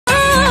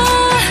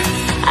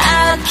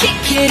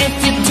it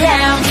if you're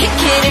down, kick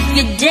it if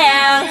you're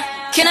down.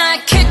 Can I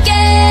kick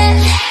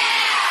it?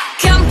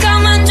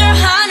 깜깜한 저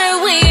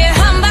하늘 위에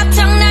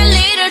한바탕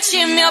난리를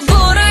치며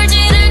불을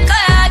지를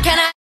거야. Can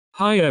I?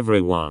 Hi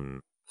everyone.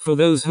 For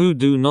those who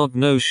do not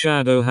know,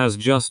 Shadow has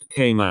just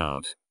came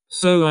out.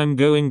 So I'm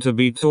going to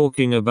be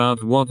talking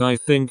about what I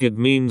think it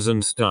means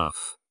and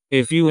stuff.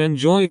 If you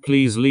enjoy,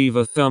 please leave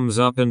a thumbs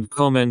up and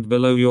comment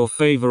below your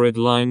favorite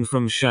line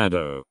from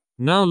Shadow.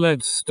 Now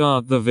let's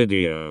start the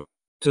video.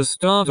 To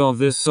start off,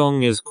 this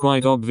song is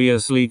quite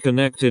obviously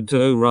connected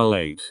to Oral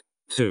 8.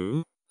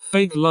 2.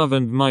 Fake Love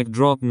and Mic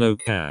Drop No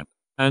Cap.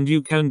 And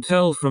you can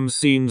tell from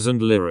scenes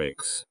and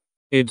lyrics.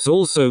 It's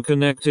also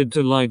connected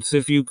to Lights.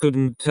 If you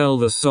couldn't tell,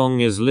 the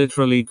song is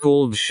literally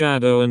called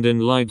Shadow, and in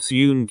Lights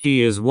Yoonki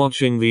is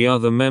watching the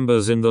other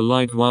members in the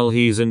light while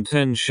he's in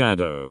 10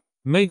 Shadow.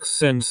 Makes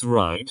sense,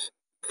 right?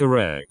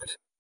 Correct.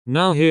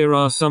 Now here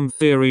are some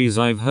theories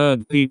I've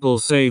heard people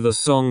say the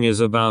song is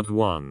about.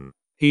 1.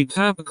 He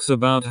talks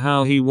about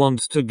how he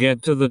wants to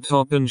get to the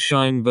top and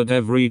shine, but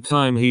every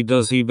time he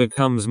does he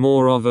becomes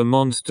more of a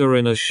monster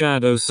in a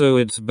shadow, so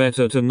it's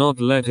better to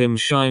not let him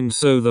shine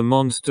so the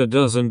monster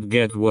doesn't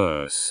get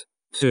worse.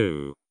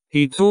 2.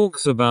 He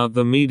talks about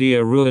the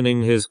media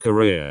ruining his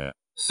career,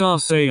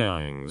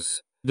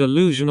 sasayangs,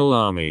 delusional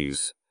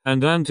armies,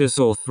 and antis.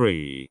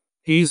 3.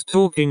 He's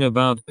talking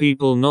about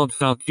people not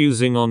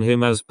focusing on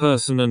him as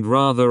person and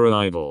rather an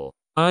idol.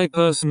 I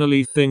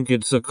personally think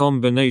it's a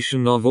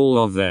combination of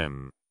all of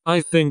them.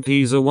 I think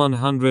he's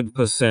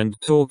 100%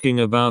 talking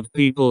about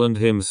people and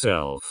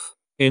himself.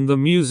 In the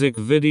music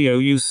video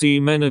you see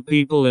many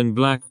people in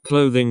black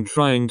clothing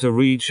trying to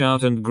reach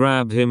out and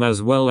grab him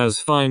as well as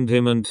find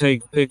him and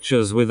take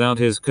pictures without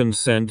his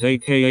consent,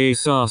 aka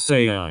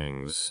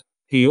sasayangs.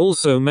 He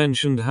also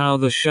mentioned how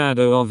the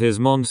shadow of his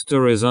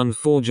monster is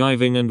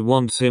unforgiving and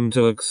wants him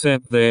to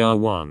accept they are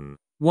one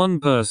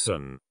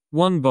person,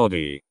 one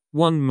body,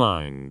 one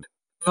mind.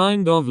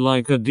 Kind of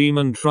like a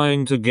demon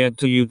trying to get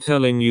to you,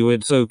 telling you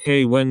it's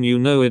okay when you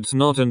know it's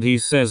not, and he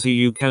says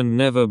you can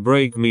never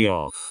break me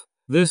off.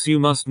 This you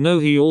must know.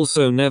 He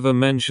also never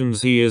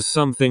mentions he is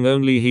something,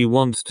 only he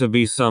wants to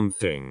be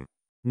something.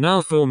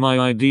 Now for my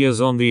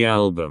ideas on the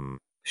album.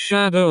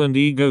 Shadow and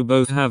ego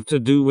both have to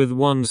do with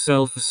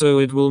oneself, so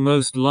it will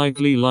most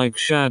likely, like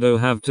Shadow,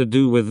 have to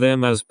do with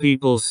them as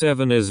people.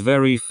 7 is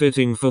very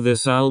fitting for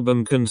this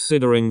album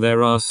considering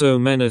there are so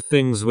many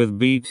things with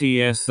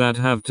BTS that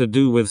have to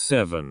do with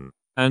 7.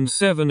 And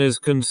 7 is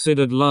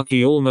considered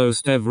lucky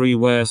almost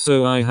everywhere,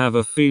 so I have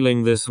a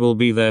feeling this will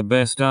be their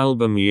best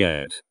album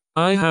yet.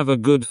 I have a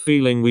good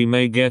feeling we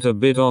may get a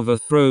bit of a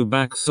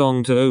throwback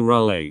song to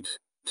Oral 8.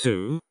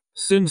 2.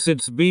 Since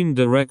it's been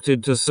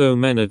directed to so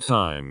many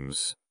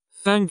times.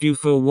 Thank you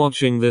for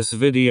watching this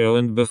video,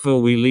 and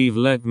before we leave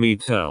let me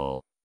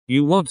tell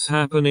you what's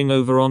happening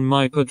over on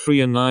my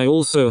Patreon. I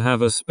also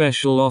have a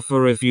special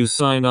offer if you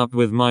sign up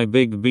with my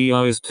Big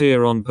BI's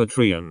tier on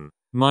Patreon.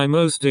 My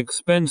most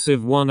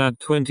expensive one at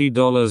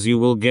 $20, you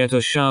will get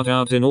a shout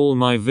out in all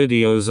my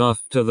videos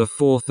after the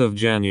 4th of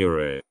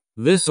January.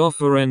 This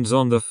offer ends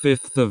on the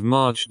 5th of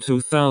March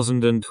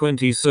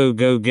 2020, so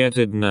go get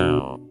it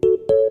now.